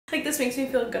Like, this makes me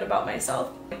feel good about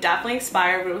myself. It definitely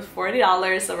expired, but it was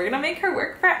 $40, so we're gonna make her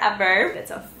work forever.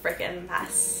 It's a freaking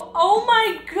mess. Oh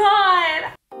my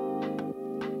god!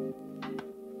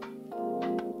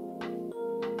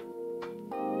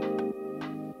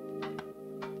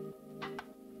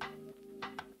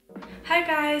 Hi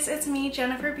guys, it's me,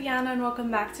 Jennifer-Biana, and welcome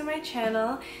back to my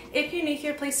channel. If you're new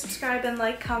here, please subscribe and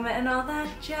like, comment, and all that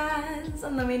jazz,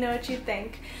 and let me know what you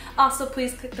think. Also,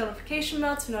 please click the notification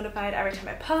bell to be notified every time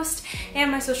I post, and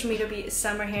my social media will be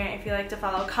somewhere here. If you like to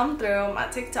follow, come through. My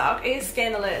TikTok is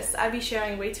scandalous. I be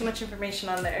sharing way too much information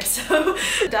on there, so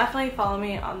definitely follow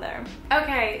me on there.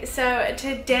 Okay, so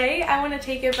today I want to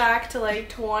take it back to like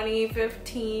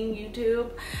 2015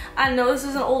 YouTube. I know this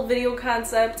is an old video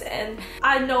concept, and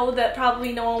I know that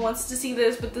probably no one wants to see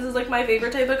this, but this is like my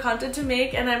favorite type of content to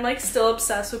make, and I'm like still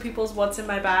obsessed with people's what's in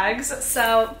my bags.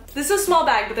 So this is a small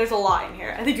bag, but there's a lot in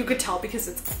here. I think you could tell because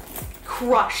it's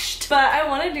crushed. But I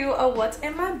want to do a what's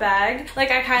in my bag.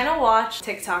 Like, I kind of watch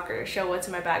TikTokers show what's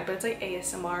in my bag, but it's like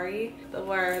ASMR-y,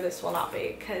 where this will not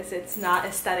be because it's not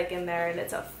aesthetic in there and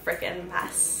it's a freaking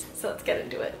mess. So let's get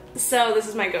into it. So this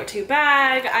is my go-to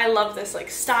bag. I love this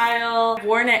like style. I've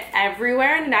worn it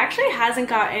everywhere, and it actually hasn't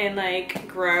gotten like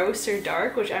gross or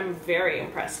dark, which I'm very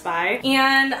impressed by.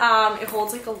 And it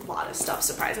holds like a lot of stuff,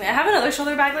 surprisingly. I have another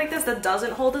shoulder bag like this that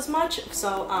doesn't hold as much.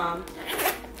 So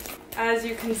as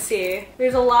you can see,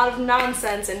 there's a lot of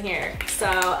nonsense in here. So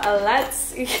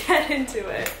let's get into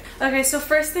it. Okay, so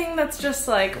first thing that's just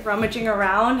like rummaging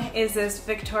around is this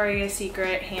Victoria's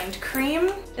Secret hand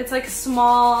cream. It's like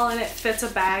small and it fits a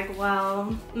bag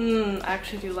well. I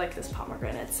actually do like this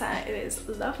pomegranate scent. It is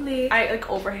lovely. I like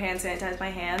over hand sanitize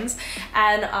my hands,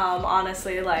 and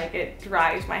honestly, like, it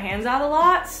dries my hands out a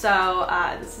lot, so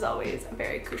this is always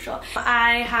very crucial.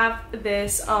 I have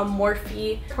this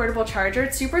Morphe portable charger.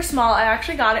 It's super small. I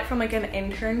actually got it from like an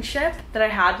internship that I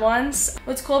had once.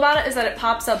 What's cool about it is that it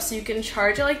pops up so you can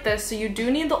charge it like this. So you do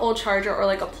need the old charger or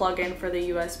like a plug-in for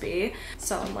the USB.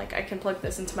 So I'm like, I can plug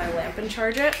this into my lamp and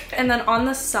charge it. And then on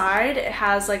the side, it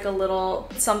has like a little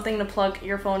something to plug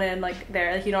your phone in, like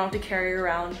there. Like, you don't have to carry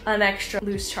around an extra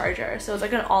loose charger. So it's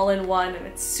like an all-in-one, and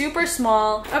it's super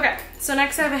small. Okay, so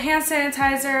next I have a hand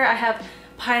sanitizer. I have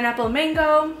pineapple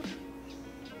mango.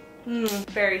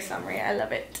 Very summery, I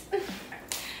love it.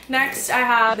 Next, I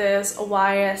have this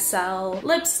YSL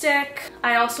lipstick.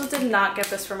 I also did not get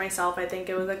this for myself. I think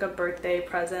it was like a birthday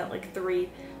present, like 3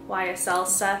 YSL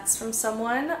sets from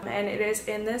someone. And it is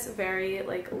in this very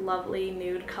like lovely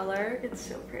nude color. It's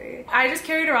so pretty. I just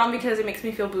carry it around because it makes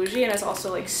me feel bougie, and it's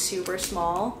also like super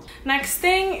small. Next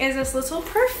thing is this little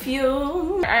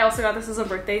perfume. I also got this as a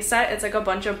birthday set. It's like a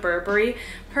bunch of Burberry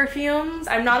perfumes.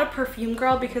 I'm not a perfume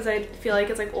girl because I feel like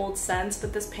it's like old scents,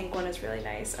 but this pink one is really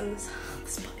nice, and this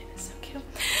button is so cute.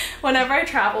 Whenever I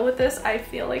travel with this, I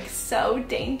feel like so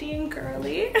dainty and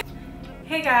girly.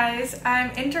 Hey guys,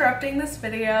 I'm interrupting this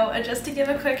video just to give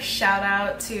a quick shout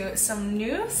out to some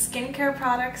new skincare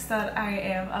products that I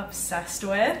am obsessed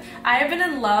with. I have been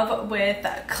in love with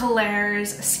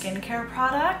Klairs skincare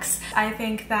products. I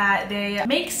think that they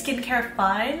make skincare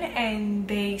fun and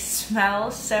they smell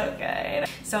so good.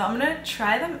 So I'm gonna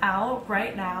try them out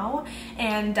right now,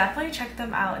 and definitely check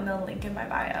them out in the link in my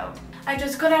bio. I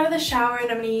just got out of the shower and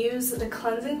I'm gonna use the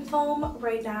cleansing foam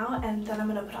right now, and then I'm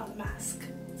gonna put on the mask.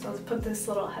 So let's put this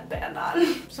little headband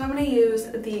on. So I'm gonna use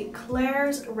the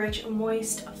Klairs Rich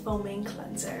Moist Foaming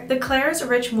Cleanser. The Klairs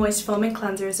Rich Moist Foaming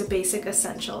Cleanser is a basic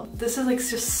essential. This is like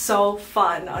just so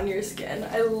fun on your skin.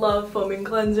 I love foaming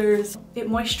cleansers. It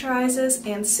moisturizes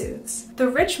and soothes. The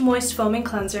Rich Moist Foaming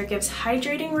Cleanser gives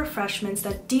hydrating refreshments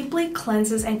that deeply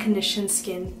cleanses and conditions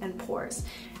skin and pores.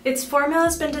 Its formula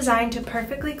has been designed to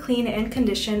perfectly clean and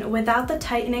condition without the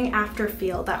tightening after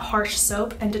feel that harsh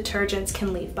soap and detergents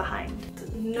can leave behind.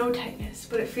 No tightness,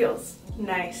 but it feels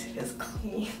nice. It feels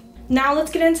clean. Now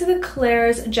let's get into the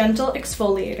Klairs Gentle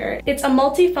Exfoliator. It's a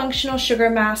multifunctional sugar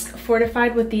mask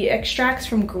fortified with the extracts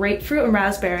from grapefruit and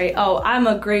raspberry. Oh, I'm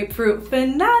a grapefruit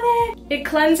fanatic! It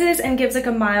cleanses and gives like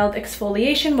a mild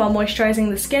exfoliation while moisturizing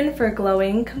the skin for a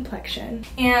glowing complexion.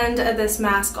 And this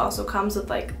mask also comes with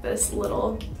like this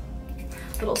little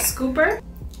scooper.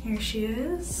 Here she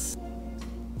is.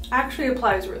 Actually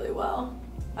applies really well.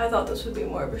 I thought this would be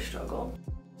more of a struggle.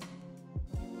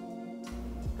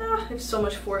 I have so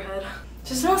much forehead. It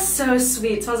just smells so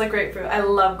sweet. It smells like grapefruit. I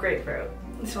love grapefruit.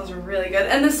 It smells really good.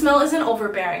 And the smell isn't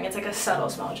overbearing. It's like a subtle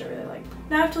smell, which I really like.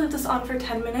 Now I have to leave this on for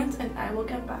 10 minutes and I will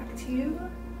get back to you.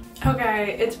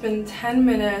 Okay, it's been 10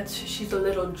 minutes. She's a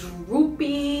little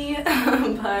droopy,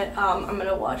 but I'm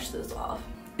gonna wash this off.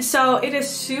 So it is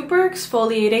super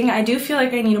exfoliating. I do feel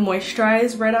like I need to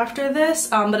moisturize right after this,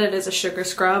 but it is a sugar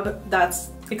scrub. That's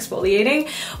exfoliating.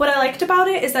 What I liked about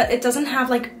it is that it doesn't have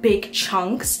like big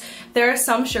chunks. There are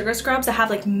some sugar scrubs that have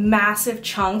like massive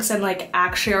chunks and like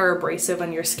actually are abrasive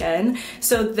on your skin.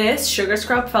 So this sugar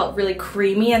scrub felt really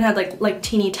creamy and had like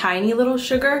teeny tiny little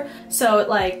sugar. So it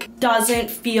like doesn't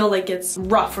feel like it's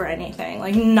rough or anything,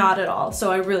 like not at all.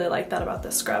 So I really like that about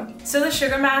this scrub. So the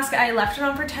sugar mask, I left it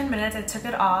on for 10 minutes. I took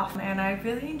it off and I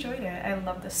really enjoyed it. I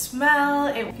love the smell.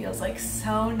 It feels like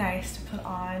so nice to put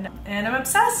on and I'm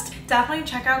obsessed. Definitely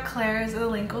check out Claire's. The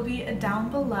link will be down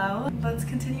below. Let's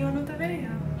continue on with the video.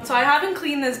 So I haven't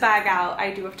cleaned this bag out,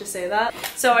 I do have to say that.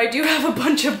 So I do have a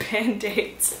bunch of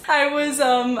band-aids. I was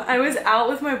out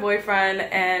with my boyfriend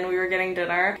and we were getting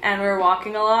dinner and we were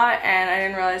walking a lot and I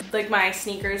didn't realize like my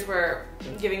sneakers were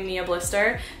giving me a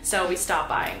blister. So we stopped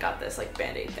by and got this like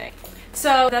band-aid thing.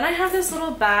 So then I have this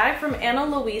little bag from Ana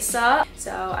Luisa.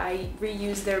 So I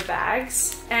reuse their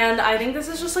bags. And I think this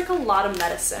is just like a lot of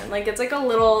medicine. Like it's like a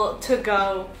little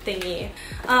to-go thingy.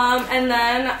 And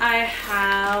then I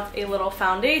have a little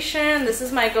foundation. This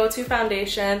is my go-to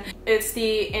foundation. It's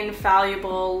the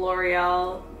Infallible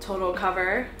L'Oreal Total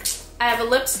Cover. I have a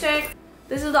lipstick.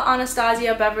 This is the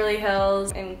Anastasia Beverly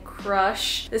Hills in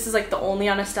Crush. This is like the only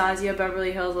Anastasia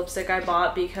Beverly Hills lipstick I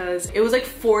bought because it was like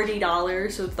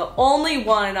 $40, so it's the only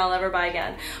one I'll ever buy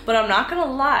again. But I'm not gonna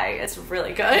lie, it's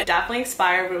really good. It definitely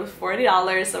expired, but it was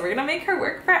 $40, so we're gonna make her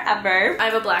work forever. I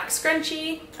have a black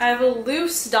scrunchie. I have a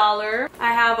loose dollar.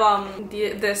 I have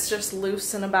this just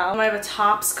loose and about. I have a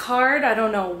Topps card. I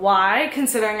don't know why,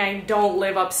 considering I don't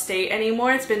live upstate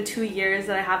anymore. It's been 2 years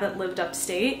that I haven't lived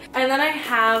upstate. And then I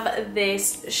have this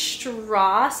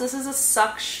straw. So this is a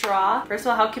suck straw. First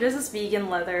of all, how cute is this vegan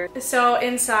leather? So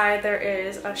inside there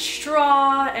is a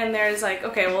straw and there's like,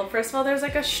 okay, well first of all there's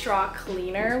like a straw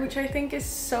cleaner, which I think is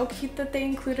so cute that they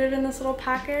included in this little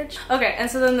package. Okay, and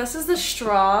so then this is the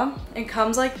straw. It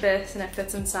comes like this and it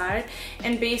fits inside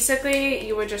and basically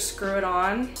you would just screw it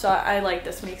on. So I like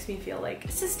this, makes me feel like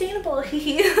sustainable. Like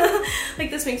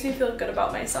this makes me feel good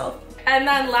about myself. And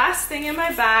then last thing in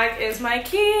my bag is my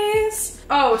keys.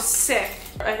 Oh, sick.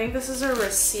 I think this is a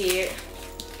receipt.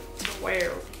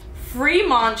 Where?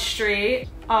 Fremont Street.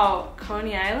 Oh,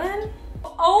 Coney Island?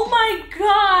 Oh my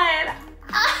god!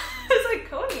 It's like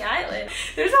Coney Island.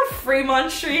 There's a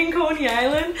Fremont Street in Coney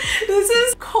Island. This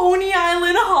is Coney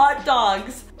Island hot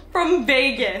dogs from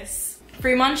Vegas.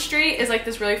 Fremont Street is like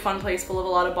this really fun place full of a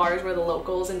lot of bars where the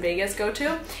locals in Vegas go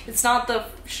to. It's not the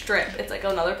strip, it's like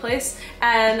another place.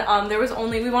 And there was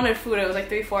only, we wanted food, it was like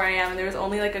 3, 4 a.m. and there was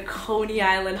only like a Coney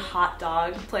Island hot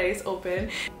dog place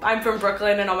open. I'm from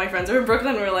Brooklyn and all my friends are from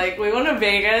Brooklyn. We're like, we went to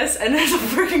Vegas and there's a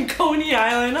freaking Coney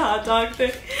Island hot dog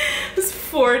thing. It's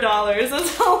 $4.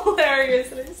 That's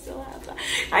hilarious and I still have that.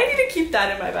 I need to keep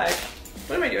that in my bag.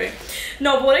 What am I doing?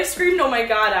 No, but what I screamed oh my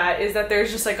god at is that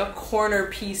there's just like a corner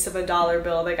piece of a dollar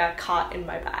bill that got caught in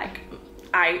my bag.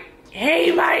 I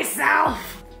hate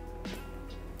myself.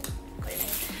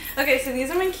 Okay, so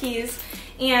these are my keys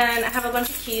and I have a bunch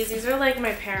of keys. These are like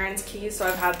my parents' keys, so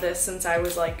I've had this since I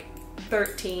was like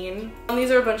 13.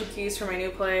 These are a bunch of keys for my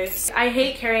new place. I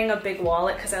hate carrying a big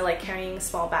wallet because I like carrying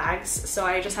small bags, so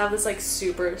I just have this like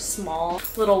super small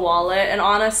little wallet and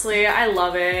honestly I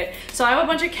love it. So I have a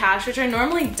bunch of cash, which I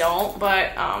normally don't,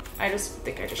 but I just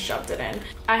think I just shoved it in.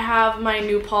 I have my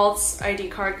New Paltz ID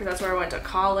card because that's where I went to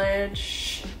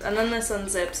college, and then this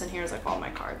unzips and here's like all my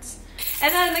cards.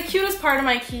 And then the cutest part of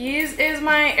my keys is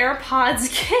my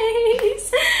AirPods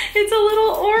case. It's a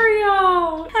little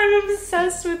Oreo. I'm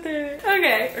obsessed with it.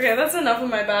 Okay, that's enough of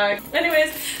my bag.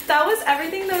 Anyways, that was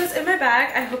everything that was in my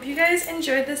bag. I hope you guys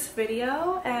enjoyed this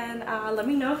video and let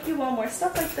me know if you want more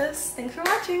stuff like this. Thanks for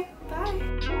watching.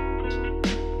 Bye.